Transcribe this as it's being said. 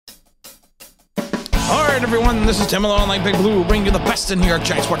right, everyone, this is Tim Malone, like Big Blue, bringing you the best in New York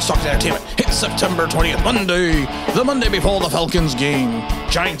Giants sports talk and entertainment. It's September 20th, Monday, the Monday before the Falcons game.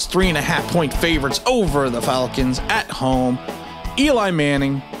 Giants 3.5-point favorites over the Falcons at home. Eli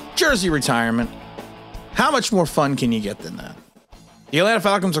Manning, jersey retirement. How much more fun can you get than that? The Atlanta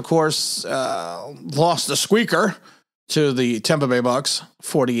Falcons, of course, lost the squeaker to the Tampa Bay Bucks,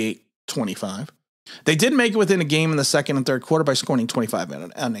 48-25. They did make it within a game in the second and third quarter by scoring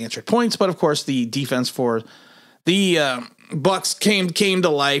 25 unanswered points, but of course the defense for the Bucks came to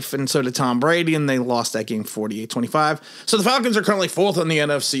life, and so did Tom Brady, and they lost that game 48-25. So the Falcons are currently fourth in the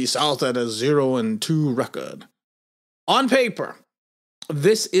NFC South at a 0-2 record. On paper,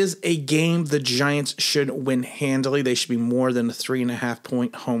 this is a game the Giants should win handily. They should be more than a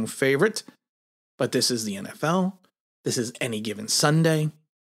 3.5-point home favorite, but this is the NFL. This is any given Sunday.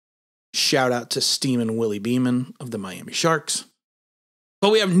 Shout out to Steamin' Willie Beeman of the Miami Sharks.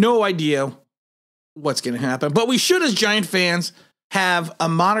 But we have no idea what's going to happen. But we should, as Giant fans, have a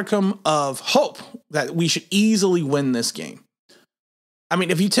modicum of hope that we should easily win this game. I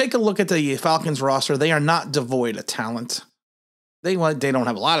mean, if you take a look at the Falcons roster, they are not devoid of talent. They don't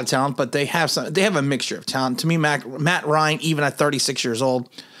have a lot of talent, but they have a mixture of talent. To me, Matt Ryan, even at 36 years old,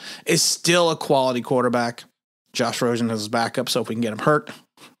 is still a quality quarterback. Josh Rosen is his backup, so if we can get him hurt.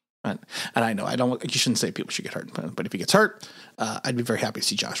 And I know you shouldn't say people should get hurt, but if he gets hurt, I'd be very happy to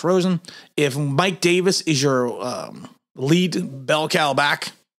see Josh Rosen. If Mike Davis is your lead bell cow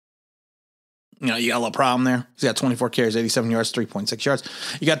back, you got a little problem there. He's got 24 carries, 87 yards, 3.6 yards.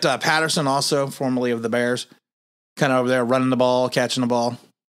 You got Patterson, also formerly of the Bears, kind of over there running the ball, catching the ball.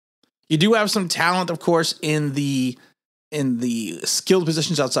 You do have some talent, of course, in the skilled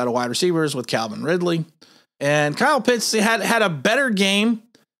positions outside of wide receivers with Calvin Ridley. And Kyle Pitts had a better game.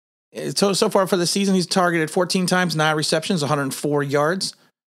 So far for the season, he's targeted 14 times, 9 receptions, 104 yards.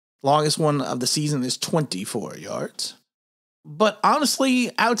 Longest one of the season is 24 yards. But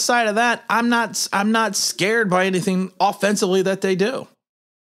honestly, outside of that, I'm not scared by anything offensively that they do.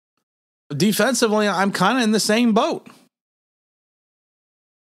 Defensively, I'm kind of in the same boat.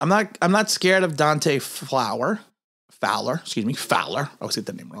 I'm not scared of Dante Fowler. I always get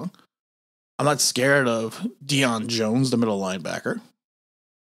the name wrong. I'm not scared of Deion Jones, the middle linebacker.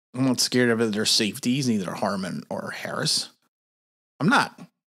 I'm not scared of their safeties, either Harmon or Harris. I'm not.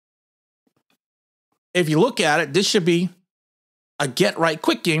 If you look at it, this should be a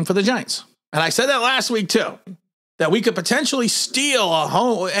get-right-quick game for the Giants. And I said that last week, too, that we could potentially steal a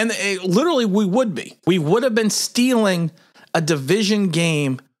home. And literally, we would be. We would have been stealing a division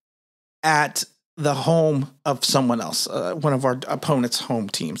game at the home of someone else, one of our opponent's home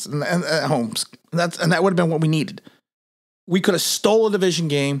teams and homes. And that would have been what we needed. We could have stole a division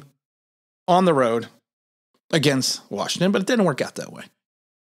game on the road against Washington, but it didn't work out that way.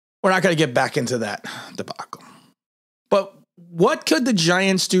 We're not going to get back into that debacle. But what could the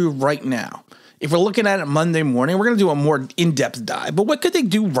Giants do right now? If we're looking at it Monday morning, we're going to do a more in-depth dive. But what could they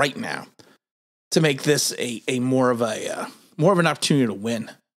do right now to make this a more of an opportunity to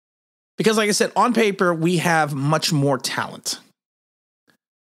win? Because, like I said, on paper, we have much more talent.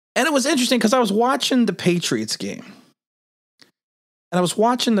 And it was interesting because I was watching the Patriots game. And I was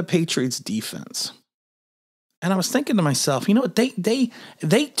watching the Patriots defense. And I was thinking to myself, they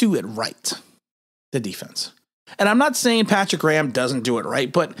do it right, the defense. And I'm not saying Patrick Graham doesn't do it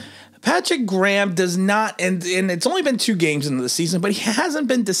right, but Patrick Graham does not, and it's only been 2 games into the season, but he hasn't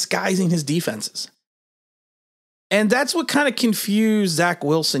been disguising his defenses. And that's what kind of confused Zach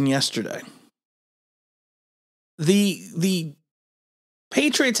Wilson yesterday. The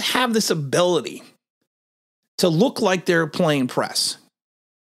Patriots have this ability to look like they're playing press,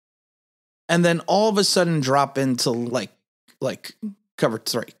 and then all of a sudden drop into like cover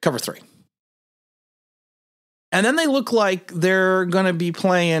three. And then they look like they're going to be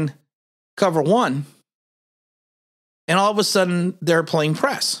playing cover 1, and all of a sudden they're playing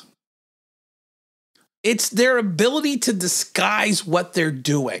press. It's their ability to disguise what they're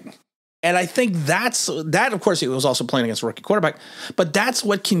doing. And I think that, of course, it was also playing against a rookie quarterback, but that's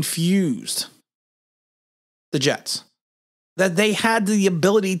what confused the Jets. That they had the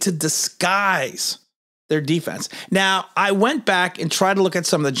ability to disguise their defense. Now, I went back and tried to look at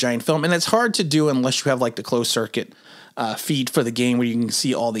some of the Giant film, and it's hard to do unless you have like the closed circuit feed for the game where you can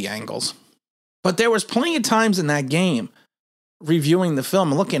see all the angles. But there was plenty of times in that game, reviewing the film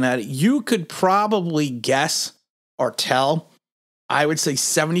and looking at it, you could probably guess or tell, I would say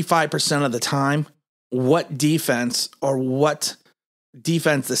 75% of the time, what defense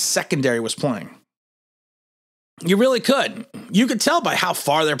the secondary was playing. You really could. You could tell by how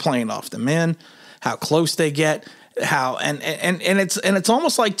far they're playing off the man, how close they get, how and it's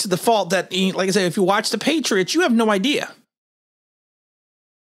almost like to the fault that, like I said, if you watch the Patriots, you have no idea.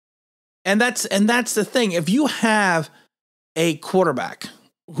 And that's the thing. If you have a quarterback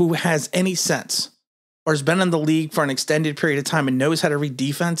who has any sense or has been in the league for an extended period of time and knows how to read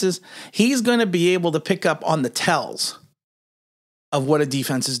defenses, he's going to be able to pick up on the tells of what a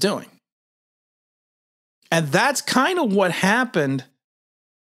defense is doing. And that's kind of what happened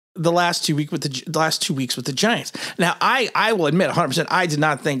the last 2 weeks with the Giants. Now, I will admit 100%, I did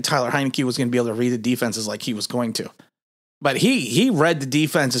not think Tyler Heineke was going to be able to read the defenses like he was going to. But he read the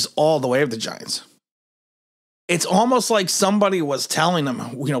defenses all the way of the Giants. It's almost like somebody was telling him,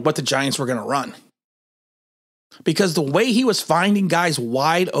 what the Giants were going to run. Because the way he was finding guys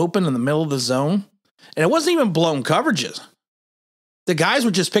wide open in the middle of the zone, and it wasn't even blown coverages. The guys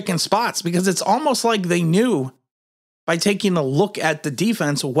were just picking spots because it's almost like they knew by taking a look at the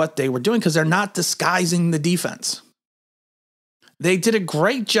defense what they were doing, because they're not disguising the defense. They did a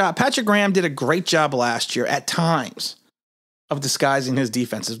great job. Patrick Graham did a great job last year at times of disguising his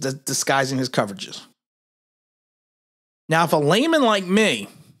defenses, disguising his coverages. Now, if a layman like me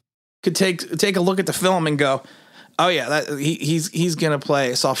could take a look at the film and go, oh yeah, he's going to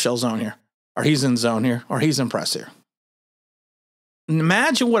play a soft shell zone here, or he's in zone here, or he's in press here.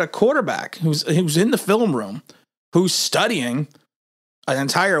 Imagine what a quarterback who's in the film room, who's studying an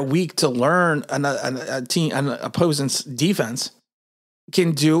entire week to learn an opposing's defense,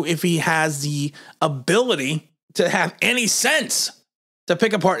 can do if he has the ability to have any sense to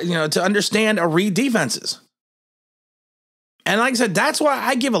pick apart, to understand or read defenses. And like I said, that's why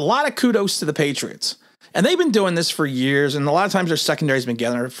I give a lot of kudos to the Patriots. And they've been doing this for years, and a lot of times their secondary's been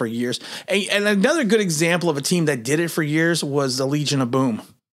together for years. And another good example of a team that did it for years was the Legion of Boom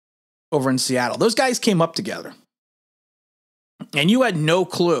over in Seattle. Those guys came up together, and you had no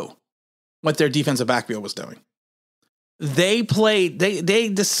clue what their defensive backfield was doing. They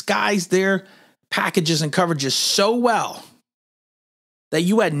disguised their packages and coverages so well that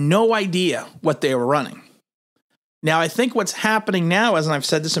you had no idea what they were running. Now, I think what's happening now, as I've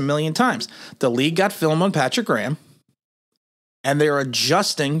said this a million times, the league got film on Patrick Graham, and they're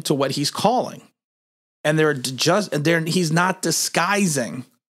adjusting to what he's calling. And he's not disguising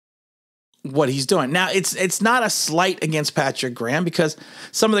what he's doing. Now, it's not a slight against Patrick Graham, because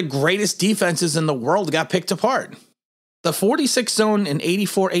some of the greatest defenses in the world got picked apart. The 46 zone in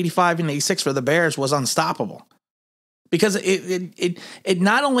 84, 85, and 86 for the Bears was unstoppable. Because it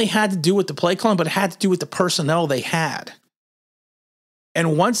not only had to do with the play calling, but it had to do with the personnel they had.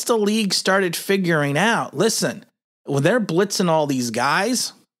 And once the league started figuring out, listen, when they're blitzing all these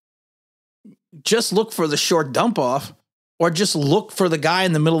guys, just look for the short dump off, or just look for the guy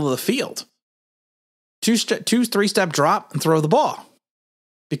in the middle of the field. 3-step drop and throw the ball.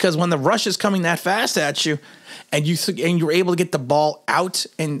 Because when the rush is coming that fast at you, and you're able to get the ball out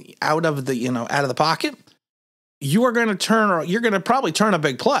of the pocket, you're going to probably turn a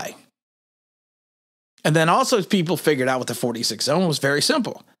big play. And then also people figured out with the 46 zone was very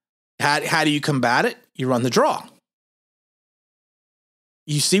simple. How do you combat it? You run the draw.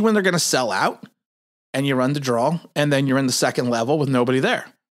 You see when they're going to sell out, and you run the draw, and then you're in the second level with nobody there,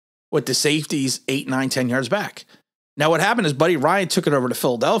 with the safeties 8, 9, 10 yards back. Now what happened is Buddy Ryan took it over to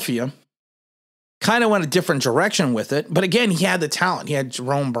Philadelphia, kind of went a different direction with it. But again, he had the talent. He had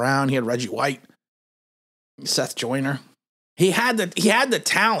Jerome Brown. He had Reggie White. Seth Joyner. He had the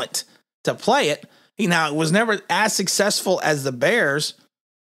talent to play it. It was never as successful as the Bears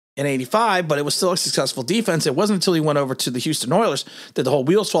in 85, but it was still a successful defense. It wasn't until he went over to the Houston Oilers that the whole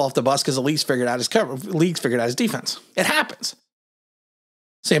wheels fall off the bus, because the leagues figured out his defense. It happens.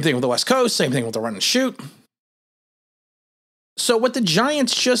 Same thing with the West Coast, same thing with the run and shoot. So what the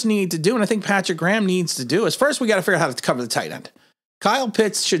Giants just need to do, and I think Patrick Graham needs to do, is first we got to figure out how to cover the tight end. Kyle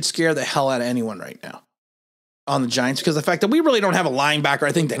Pitts should scare the hell out of anyone right now on the Giants, because of the fact that we really don't have a linebacker,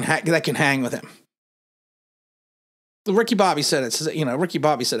 I think, that can hang with him. Ricky Bobby said it. Ricky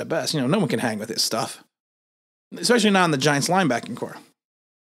Bobby said it best. No one can hang with his stuff, especially not in the Giants linebacking core.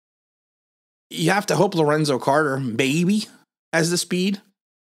 You have to hope Lorenzo Carter maybe has the speed.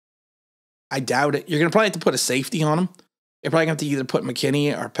 I doubt it. You're going to probably have to put a safety on him. You're probably going to have to either put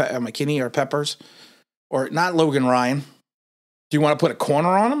McKinney or Peppers, or not Logan Ryan. Do you want to put a corner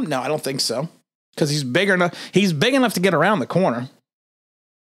on him? No, I don't think so, because he's big enough to get around the corner.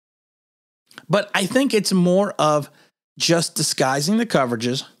 But I think it's more of just disguising the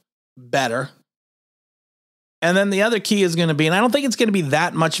coverages better. And then the other key is going to be, and I don't think it's going to be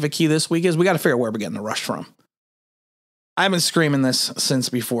that much of a key this week, is we got to figure out where we're getting the rush from. I've been screaming this since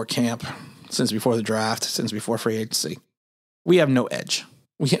before camp, since before the draft, since before free agency. We have no edge.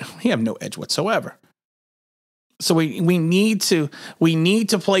 We have no edge whatsoever. So we need to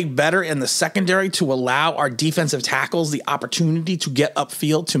play better in the secondary to allow our defensive tackles the opportunity to get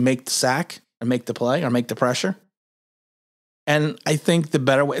upfield to make the sack and make the play or make the pressure. And I think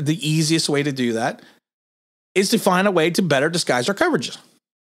the easiest way to do that is to find a way to better disguise our coverages.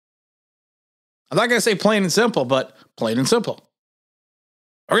 I'm not going to say plain and simple, but plain and simple.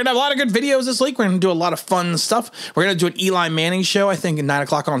 We're going to have a lot of good videos this week. We're going to do a lot of fun stuff. We're going to do an Eli Manning show, I think, at 9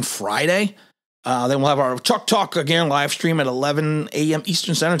 o'clock on Friday. Then we'll have our Chuck Talk again live stream at 11 a.m.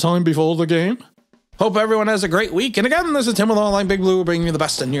 Eastern Standard Time before the game. Hope everyone has a great week. And again, this is Tim with Online Big Blue, bringing you the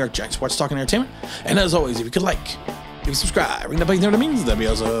best in New York Giants sports talk and entertainment. And as always, if you could like, you can subscribe, ring the bell, you know what it means. That'd be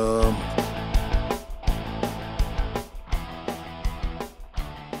awesome.